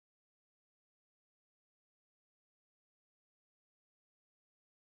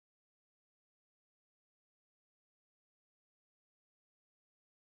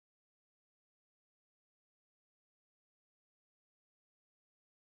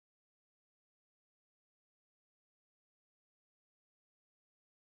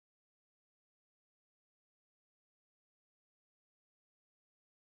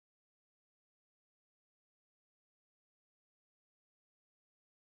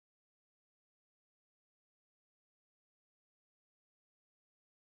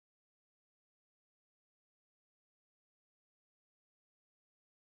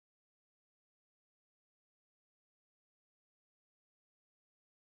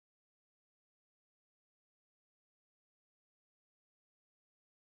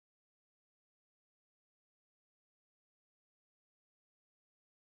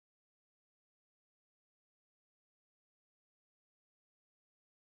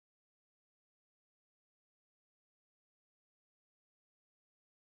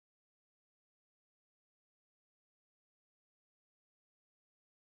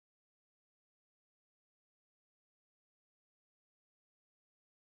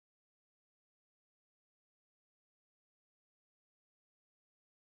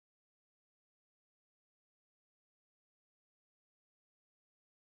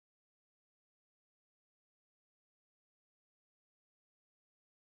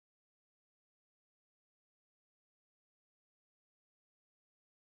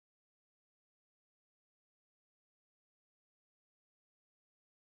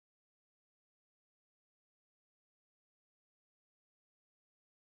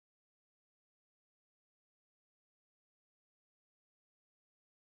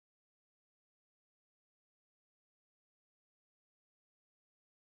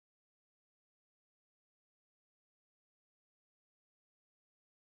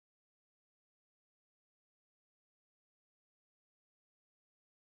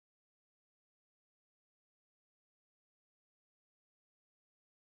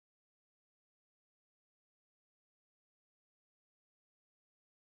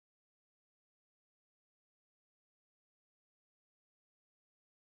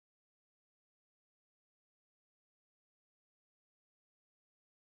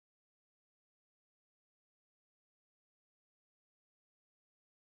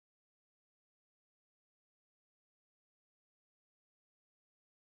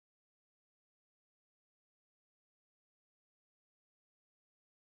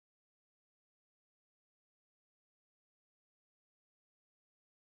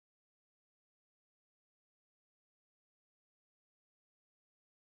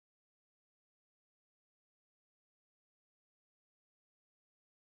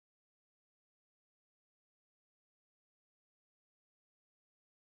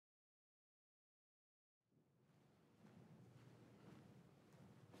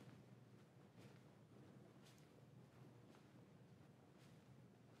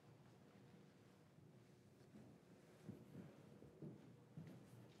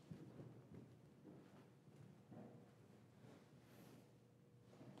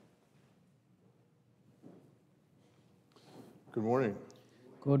Good morning.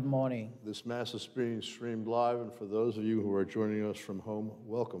 Good morning. This Mass is being streamed live, and for those of you who are joining us from home,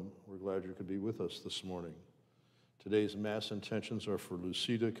 welcome. We're glad you could be with us this morning. Today's Mass intentions are for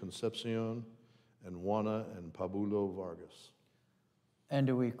Lucida Concepcion and Juana and Pabulo Vargas. And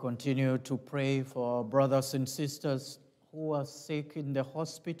we continue to pray for our brothers and sisters who are sick in the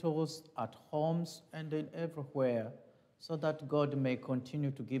hospitals, at homes, and in everywhere, so that God may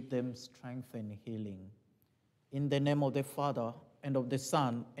continue to give them strength and healing. In the name of the Father, and of the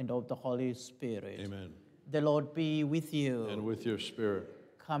Son, and of the Holy Spirit. Amen. The Lord be with you. And with your spirit.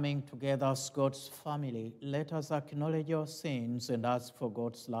 Coming together as God's family, let us acknowledge our sins and ask for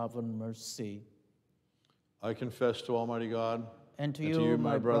God's love and mercy. I confess to Almighty God and to you,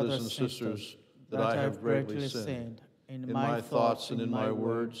 my brothers and sisters, that I have greatly sinned in my thoughts and in my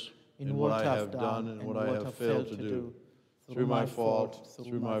words, in what I have done and what I have failed to do, through my fault,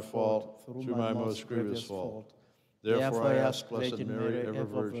 through my most grievous fault. Therefore I ask Blessed Mary, ever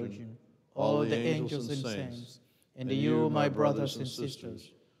Virgin, all the angels and saints, and you, my brothers and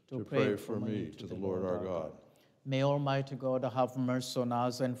sisters, to pray for me to the Lord our God. May Almighty God have mercy on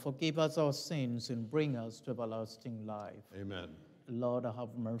us and forgive us our sins and bring us to everlasting life. Amen. Lord,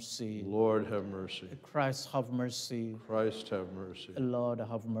 have mercy. Lord, have mercy. Christ, have mercy. Christ, have mercy. Lord,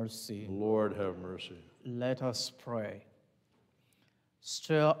 have mercy. Lord, have mercy. Let us pray.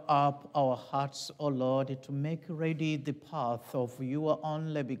 Stir up our hearts, O Lord, to make ready the path of your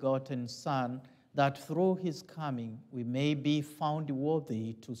only begotten Son, that through his coming we may be found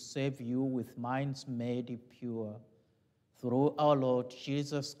worthy to serve you with minds made pure. Through our Lord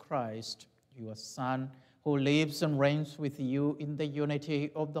Jesus Christ, your Son, who lives and reigns with you in the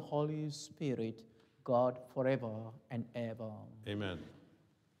unity of the Holy Spirit, God forever and ever. Amen.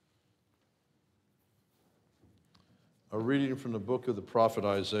 A reading from the book of the prophet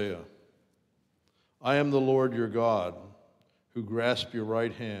Isaiah. I am the Lord your God, who grasp your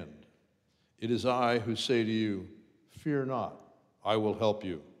right hand. It is I who say to you, fear not, I will help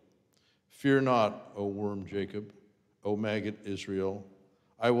you. Fear not, O worm Jacob, O maggot Israel,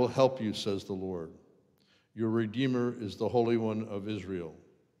 I will help you, says the Lord. Your Redeemer is the Holy One of Israel.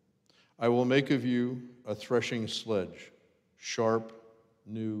 I will make of you a threshing sledge, sharp,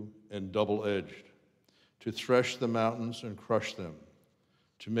 new, and double-edged, to thresh the mountains and crush them,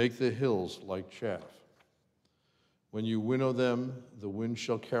 to make the hills like chaff. When you winnow them, the wind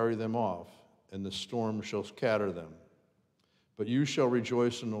shall carry them off, and the storm shall scatter them. But you shall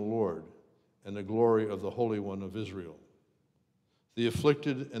rejoice in the Lord, and the glory of the Holy One of Israel. The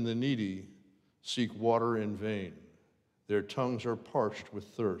afflicted and the needy seek water in vain. Their tongues are parched with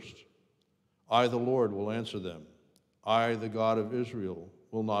thirst. I, the Lord, will answer them. I, the God of Israel,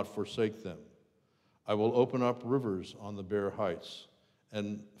 will not forsake them. I will open up rivers on the bare heights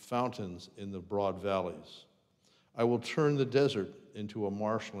and fountains in the broad valleys. I will turn the desert into a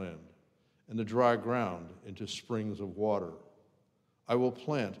marshland and the dry ground into springs of water. I will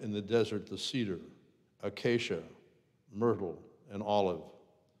plant in the desert the cedar, acacia, myrtle, and olive.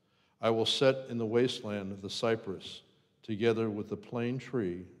 I will set in the wasteland the cypress, together with the plane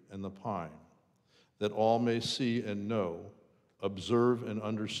tree and the pine, that all may see and know, observe and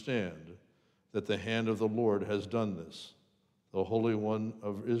understand that the hand of the Lord has done this. The Holy One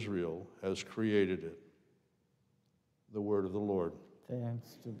of Israel has created it. The word of the Lord.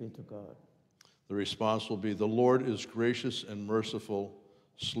 Thanks be to God. The response will be, the Lord is gracious and merciful,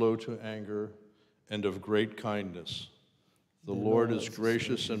 slow to anger, and of great kindness. The Lord is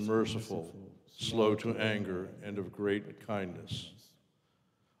gracious and merciful, slow to anger, and of great kindness.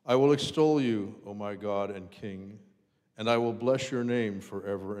 I will extol you, O my God and King, and I will bless your name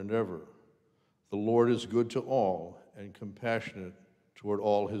forever and ever. The Lord is good to all and compassionate toward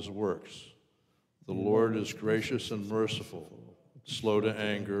all his works. The Lord is gracious and merciful, slow to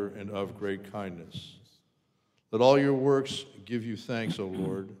anger, and of great kindness. Let all your works give you thanks, O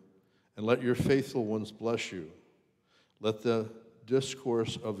Lord, and let your faithful ones bless you. Let the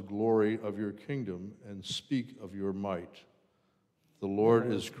discourse of the glory of your kingdom and speak of your might. The Lord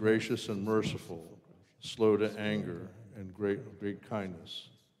is gracious and merciful, slow to anger, and great kindness.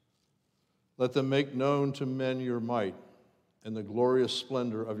 Let them make known to men your might and the glorious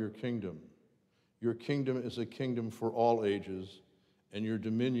splendor of your kingdom. Your kingdom is a kingdom for all ages, and your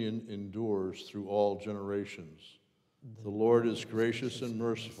dominion endures through all generations. The Lord is gracious and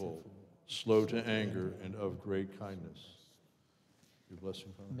merciful, slow to anger, and of great kindness. Your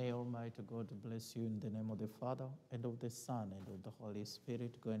blessing, Father. May Almighty God bless you in the name of the Father, and of the Son, and of the Holy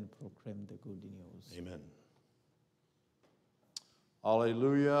Spirit. Go and proclaim the good news. Amen.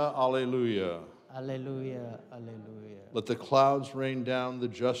 Alleluia, alleluia. Alleluia, alleluia. Let the clouds rain down the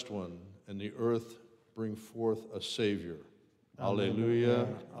just one, and the earth bring forth a Savior. Alleluia,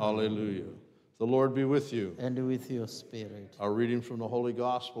 alleluia. The Lord be with you. And with your spirit. Our reading from the Holy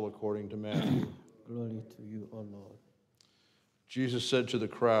Gospel according to Matthew. Glory to you, O Lord. Jesus said to the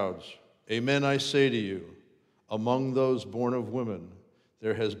crowds, Amen, I say to you, among those born of women,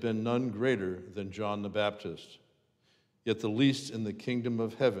 there has been none greater than John the Baptist. Yet the least in the kingdom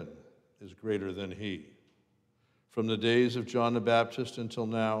of heaven is greater than he. From the days of John the Baptist until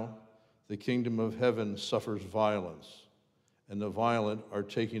now, the kingdom of heaven suffers violence, and the violent are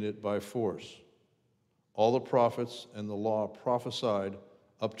taking it by force. All the prophets and the law prophesied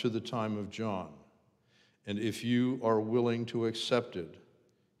up to the time of John. And if you are willing to accept it,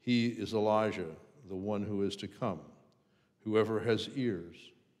 he is Elijah, the one who is to come. Whoever has ears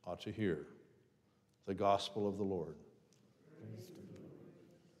ought to hear. The gospel of the Lord.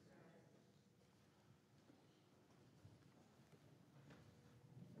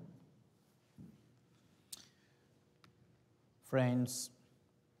 Friends,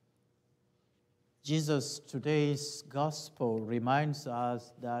 Jesus' today's gospel reminds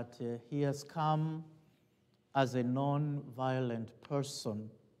us that he has come as a non-violent person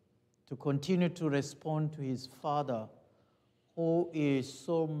to continue to respond to his Father, who is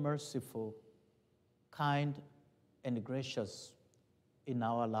so merciful, kind, and gracious in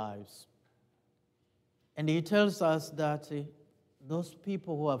our lives. And he tells us that those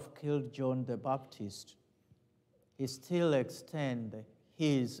people who have killed John the Baptist, he still extends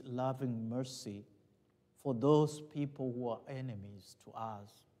his loving mercy for those people who are enemies to us.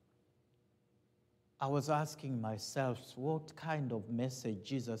 I was asking myself, what kind of message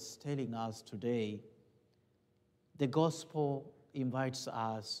Jesus is telling us today? The gospel invites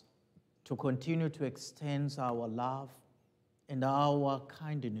us to continue to extend our love and our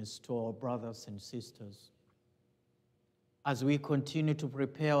kindness to our brothers and sisters. As we continue to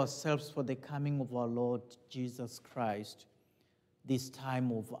prepare ourselves for the coming of our Lord Jesus Christ, this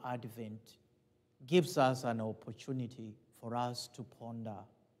time of Advent gives us an opportunity for us to ponder,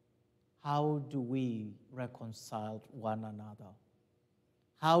 how do we reconcile one another?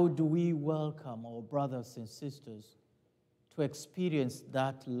 How do we welcome our brothers and sisters to experience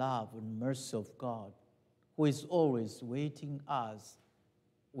that love and mercy of God, who is always waiting us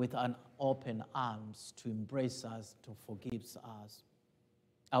with an open arms to embrace us, to forgive us?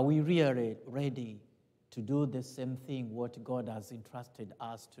 Are we really ready to do the same thing what God has entrusted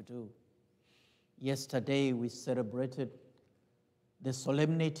us to do? Yesterday we celebrated the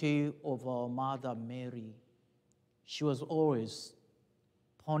solemnity of our Mother Mary. She was always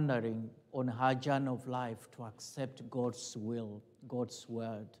pondering on her journey of life to accept God's will, God's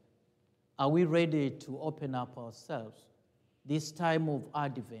word. Are we ready to open up ourselves this time of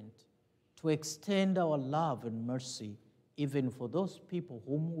Advent to extend our love and mercy even for those people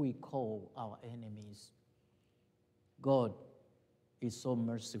whom we call our enemies? God is so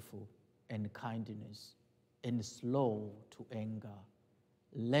merciful and kindness and slow to anger.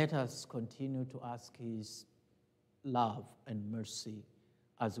 Let us continue to ask his love and mercy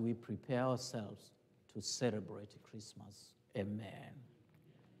as we prepare ourselves to celebrate Christmas. Amen.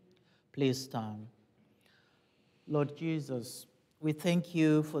 Please stand. Lord Jesus, we thank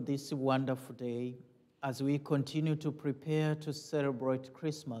you for this wonderful day. As we continue to prepare to celebrate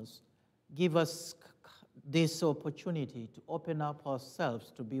Christmas, give us this opportunity to open up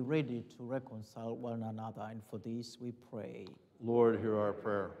ourselves to be ready to reconcile one another. And for this we pray. Lord, hear our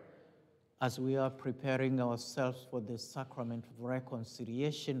prayer. As we are preparing ourselves for the sacrament of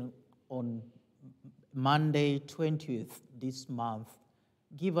reconciliation on Monday 20th this month,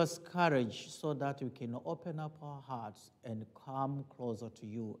 give us courage so that we can open up our hearts and come closer to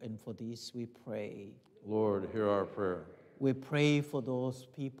you. And for this we pray. Lord, hear our prayer. We pray for those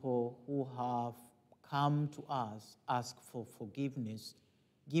people who have come to us, ask for forgiveness.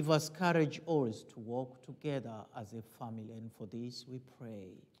 Give us courage always to walk together as a family, and for this we pray.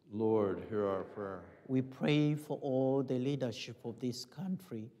 Lord, hear our prayer. We pray for all the leadership of this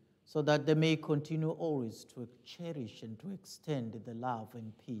country so that they may continue always to cherish and to extend the love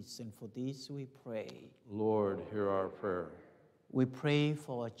and peace, and for this we pray. Lord, hear our prayer. We pray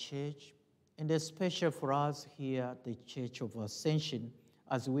for our church, and especially for us here at the Church of Ascension,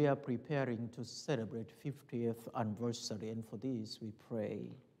 as we are preparing to celebrate 50th anniversary, and for this we pray.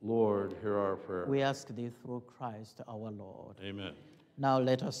 Lord, hear our prayer. We ask thee through Christ our Lord. Amen. Now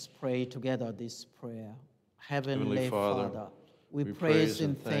let us pray together this prayer. Heavenly Father, Father, we praise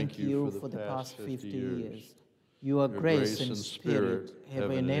and thank you for the past 50 years. Your grace and spirit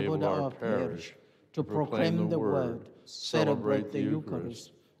have enabled our parish to proclaim the word, celebrate the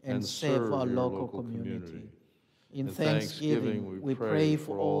Eucharist, and serve our local community. In thanksgiving, we pray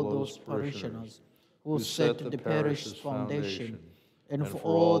for all those parishioners who set the parish's foundation, and for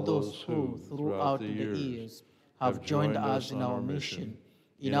all those who, throughout the years, have joined us in our mission,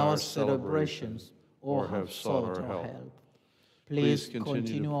 in our celebrations, or have sought our help. Please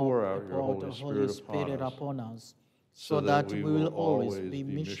continue to pour out your Holy Spirit upon us, so that we will always be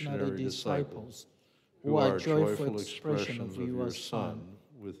missionary disciples who are joyful expression of your Son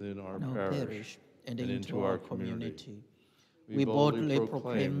within our parish and into our community. We boldly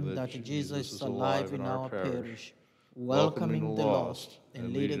proclaim that Jesus is alive in our parish, welcoming the lost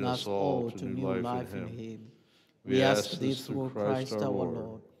and leading us all to new life in Him. We ask this through Christ our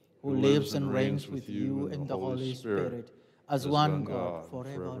Lord, who lives and reigns with you in the Holy Spirit, as one God,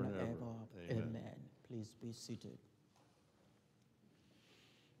 forever and ever. Amen. Please be seated.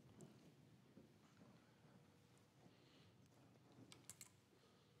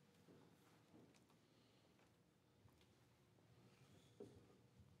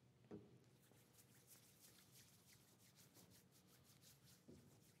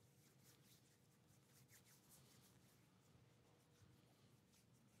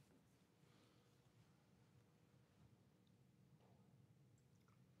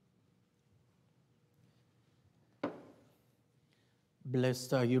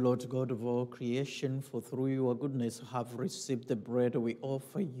 Blessed are you, Lord God of all creation, for through your goodness have received the bread we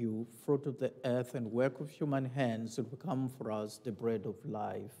offer you, fruit of the earth and work of human hands, to become for us the bread of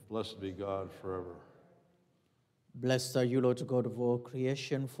life. Blessed be God forever. Blessed are you, Lord God of all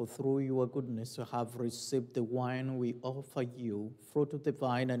creation, for through your goodness have received the wine we offer you, fruit of the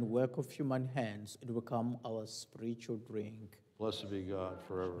vine and work of human hands, it will become our spiritual drink. Blessed be God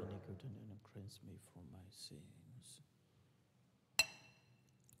forever. Cleanse me from my sins.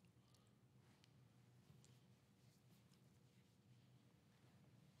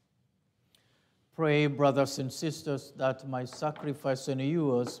 Pray, brothers and sisters, that my sacrifice and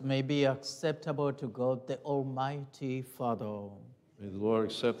yours may be acceptable to God, the Almighty Father. May the Lord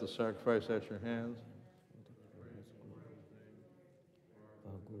accept the sacrifice at your hands.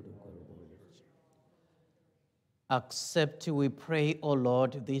 Accept, we pray, O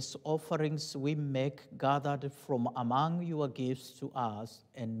Lord, these offerings we make gathered from among your gifts to us,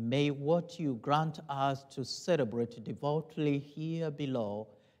 and may what you grant us to celebrate devoutly here below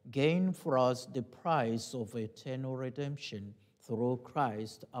gain for us the prize of eternal redemption through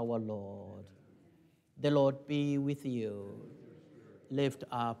Christ our Lord. The Lord be with you. Lift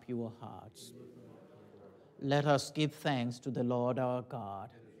up your hearts. Let us give thanks to the Lord our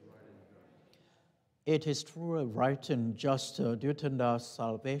God. It is truly right and just, due to our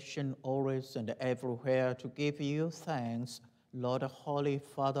salvation always and everywhere, to give you thanks, Lord, Holy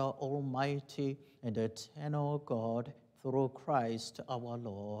Father, Almighty and eternal God, through Christ our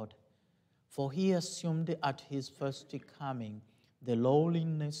Lord. For he assumed at his first coming the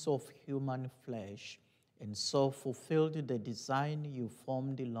lowliness of human flesh, and so fulfilled the design you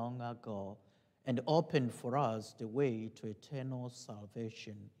formed long ago, and opened for us the way to eternal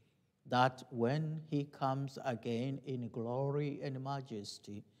salvation, that when he comes again in glory and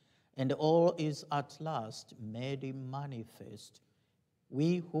majesty, and all is at last made manifest,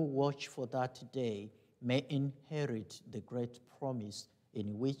 we who watch for that day may inherit the great promise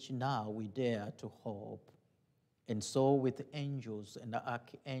in which now we dare to hope. And so with angels and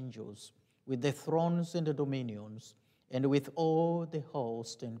archangels, with the thrones and the dominions, and with all the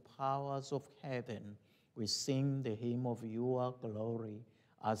hosts and powers of heaven, we sing the hymn of your glory,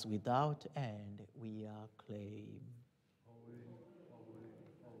 as without end we acclaim. Holy, holy,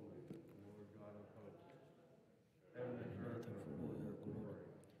 holy, Lord God of hosts. Heaven and earth are full of your glory.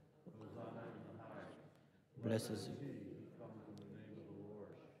 Hosanna in the highest. Blessed is he who comes in the name of the Lord.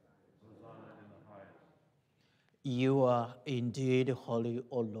 Hosanna in the highest. You are indeed holy,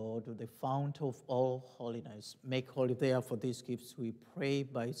 O Lord, the fount of all holiness. Make holy therefore these gifts, we pray,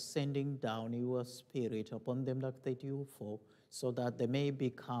 by sending down your Spirit upon them like the dewfall, so that they may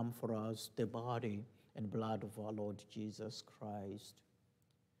become for us the body and blood of our Lord Jesus Christ.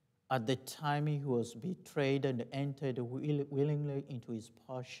 At the time he was betrayed and entered willingly into his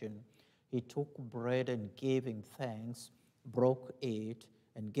passion, he took bread and giving thanks, broke it,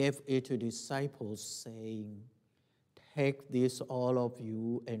 and gave it to disciples, saying, "Take this, all of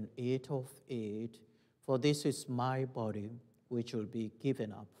you, and eat of it, for this is my body, which will be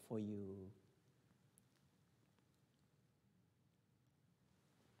given up for you."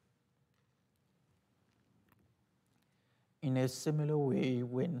 In a similar way,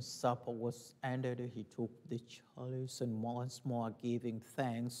 when supper was ended, he took the chalice, and once more giving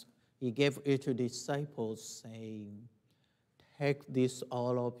thanks, he gave it to disciples, saying, "Take this,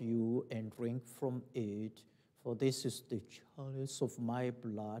 all of you, and drink from it, for this is the chalice of my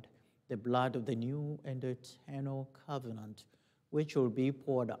blood, the blood of the new and eternal covenant, which will be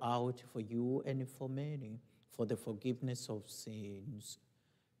poured out for you and for many for the forgiveness of sins.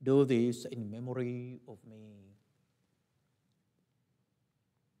 Do this in memory of me.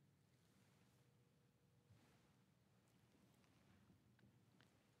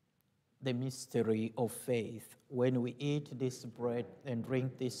 The mystery of faith. When we eat this bread and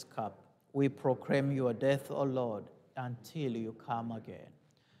drink this cup, we proclaim your death, O Lord, until you come again.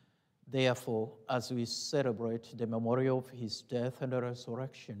 Therefore, as we celebrate the memorial of his death and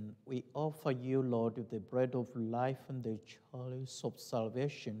resurrection, we offer you, Lord, the bread of life and the chalice of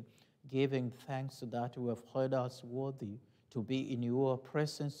salvation, giving thanks that you have heard us worthy to be in your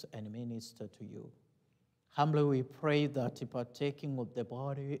presence and minister to you. Humbly we pray that, partaking of the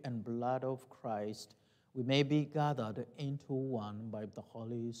body and blood of Christ, we may be gathered into one by the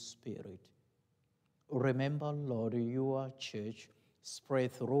Holy Spirit. Remember, Lord, your church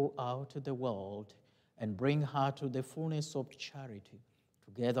spread throughout the world and bring her to the fullness of charity,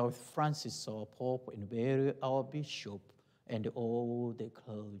 together with Francis, our Pope, and Mary, our Bishop, and all the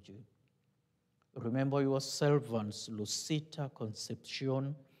clergy. Remember your servants, Lucita,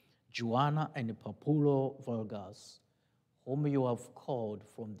 Concepcion, Joanna, and Papulo Vargas, whom you have called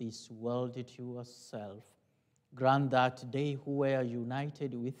from this world to yourself. Grant that they who were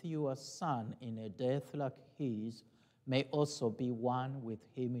united with your Son in a death like his may also be one with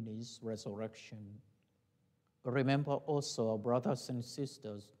him in his resurrection. Remember also our brothers and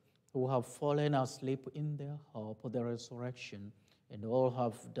sisters who have fallen asleep in their hope of the resurrection, and all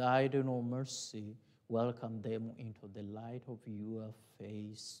have died in your mercy. Welcome them into the light of your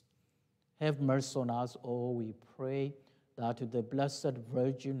face. Have mercy on us all, we pray, that the Blessed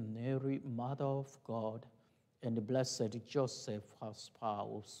Virgin Mary, Mother of God, and the Blessed Joseph, her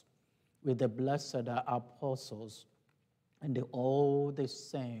spouse, with the blessed apostles, and all the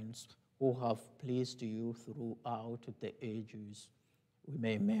saints who have pleased you throughout the ages, we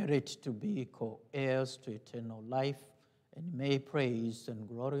may merit to be co-heirs to eternal life, and may praise and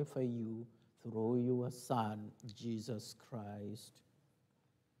glorify you through your Son, Jesus Christ.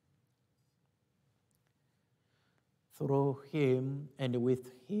 Through him, and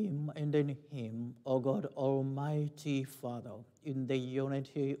with him, and in him, O God, Almighty Father, in the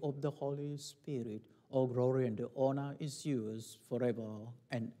unity of the Holy Spirit, all glory and honor is yours forever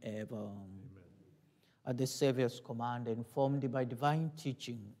and ever. Amen. At the Savior's command, informed by divine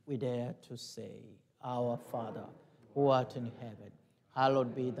teaching, we dare to say, Our Father, who art in heaven,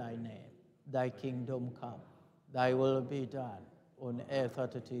 hallowed be thy name. Thy kingdom come, thy will be done, on earth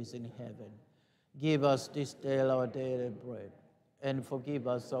as it is in heaven. Give us this day our daily bread, and forgive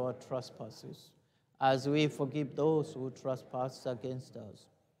us our trespasses, as we forgive those who trespass against us.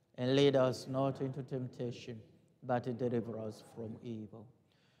 And lead us not into temptation, but deliver us from evil.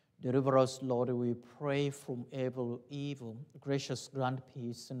 Deliver us, Lord, we pray, from evil. Gracious, grant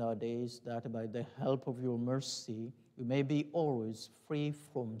peace in our days, that by the help of your mercy we may be always free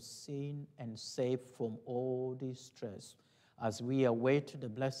from sin and safe from all distress, as we await the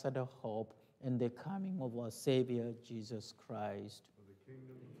blessed hope and the coming of our Savior, Jesus Christ. For the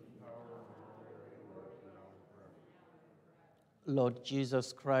kingdom, the power, and the glory, now and forever. Lord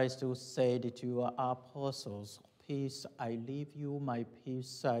Jesus Christ, who said to your apostles, Peace I leave you, my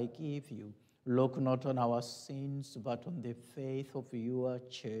peace I give you. Look not on our sins, but on the faith of your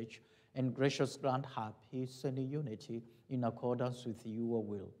church, and gracious grant her peace and unity in accordance with your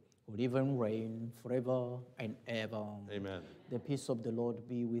will, who live and reign forever and ever. Amen. The peace of the Lord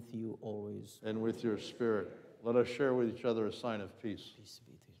be with you always. And with your spirit, let us share with each other a sign of peace. Peace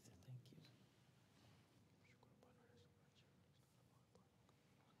be with you. Thank you.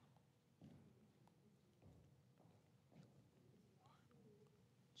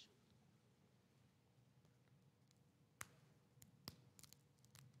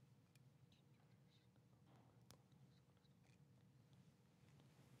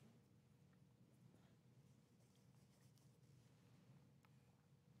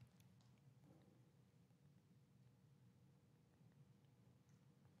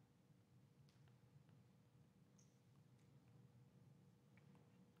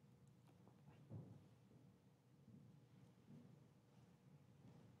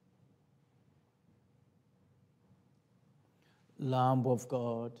 Lamb of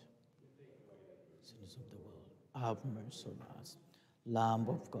God, sins of the world, have mercy on us. Lamb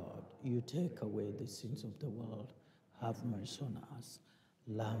of God, you take away the sins of the world, have mercy on us.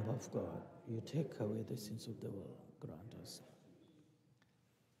 Lamb of God, you take away the sins of the world, grant us.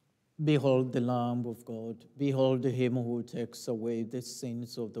 Behold the Lamb of God, behold him who takes away the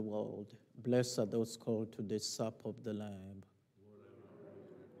sins of the world. Blessed are those called to the supper of the Lamb.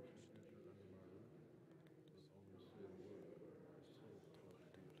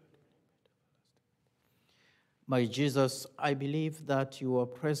 My Jesus, I believe that you are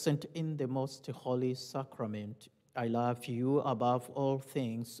present in the most holy sacrament. I love you above all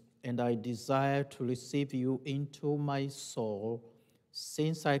things, and I desire to receive you into my soul.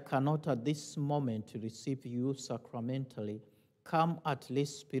 Since I cannot at this moment receive you sacramentally, come at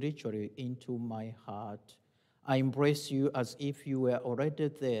least spiritually into my heart. I embrace you as if you were already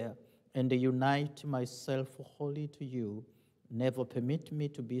there, and unite myself wholly to you. Never permit me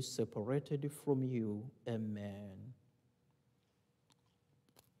to be separated from you. Amen.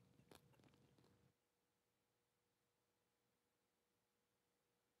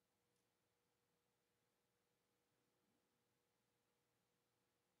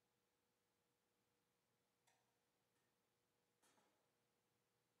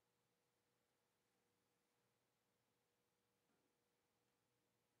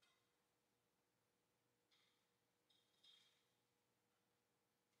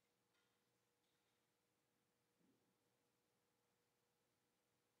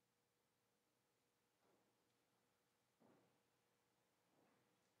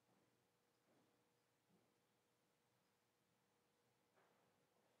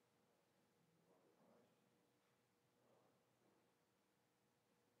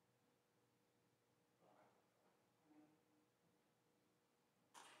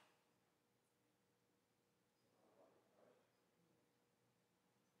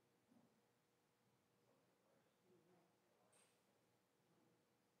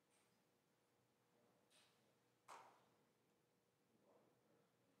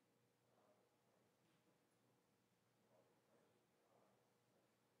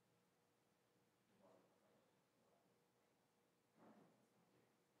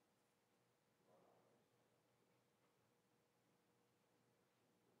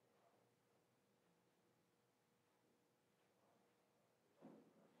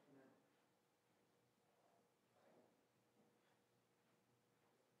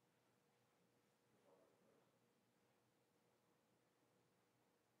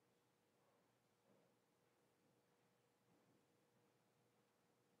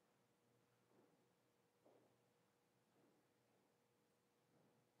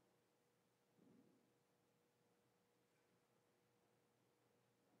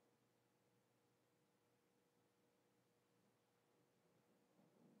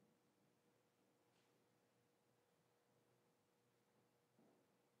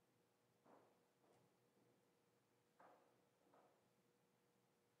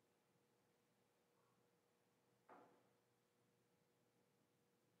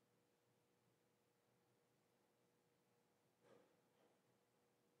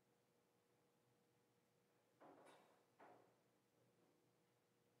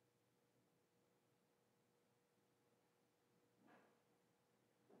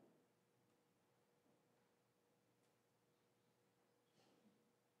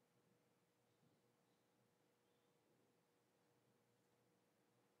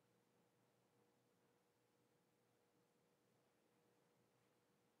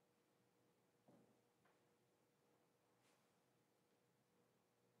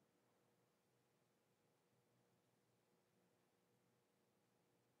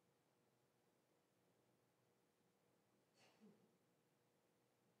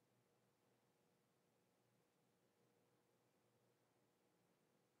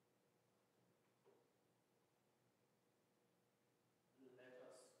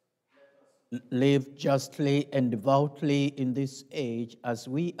 Live justly and devoutly in this age as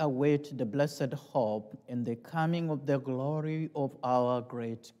we await the blessed hope and the coming of the glory of our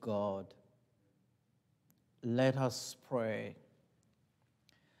great God. Let us pray.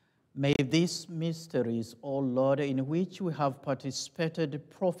 May these mysteries, O Lord, in which we have participated,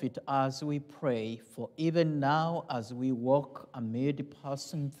 profit as we pray, for even now as we walk amid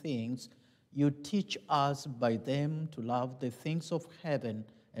passing things, you teach us by them to love the things of heaven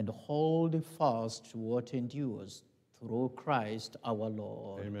and hold fast to what endures, through Christ our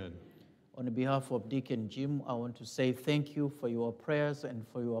Lord. Amen. On behalf of Deacon Jim, I want to say thank you for your prayers and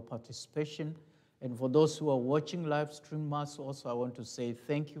for your participation. And for those who are watching live stream Mass also, I want to say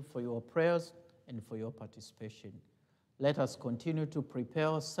thank you for your prayers and for your participation. Let us continue to prepare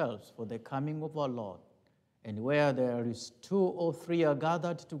ourselves for the coming of our Lord. And where there is 2 or 3 are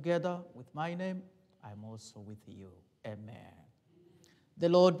gathered together with my name, I'm also with you. Amen. The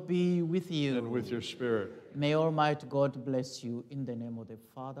Lord be with you. And with your spirit. May Almighty God bless you in the name of the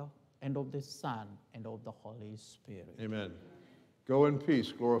Father, and of the Son, and of the Holy Spirit. Amen. Go in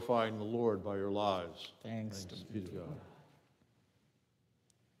peace, glorifying the Lord by your lives. Thanks be to God.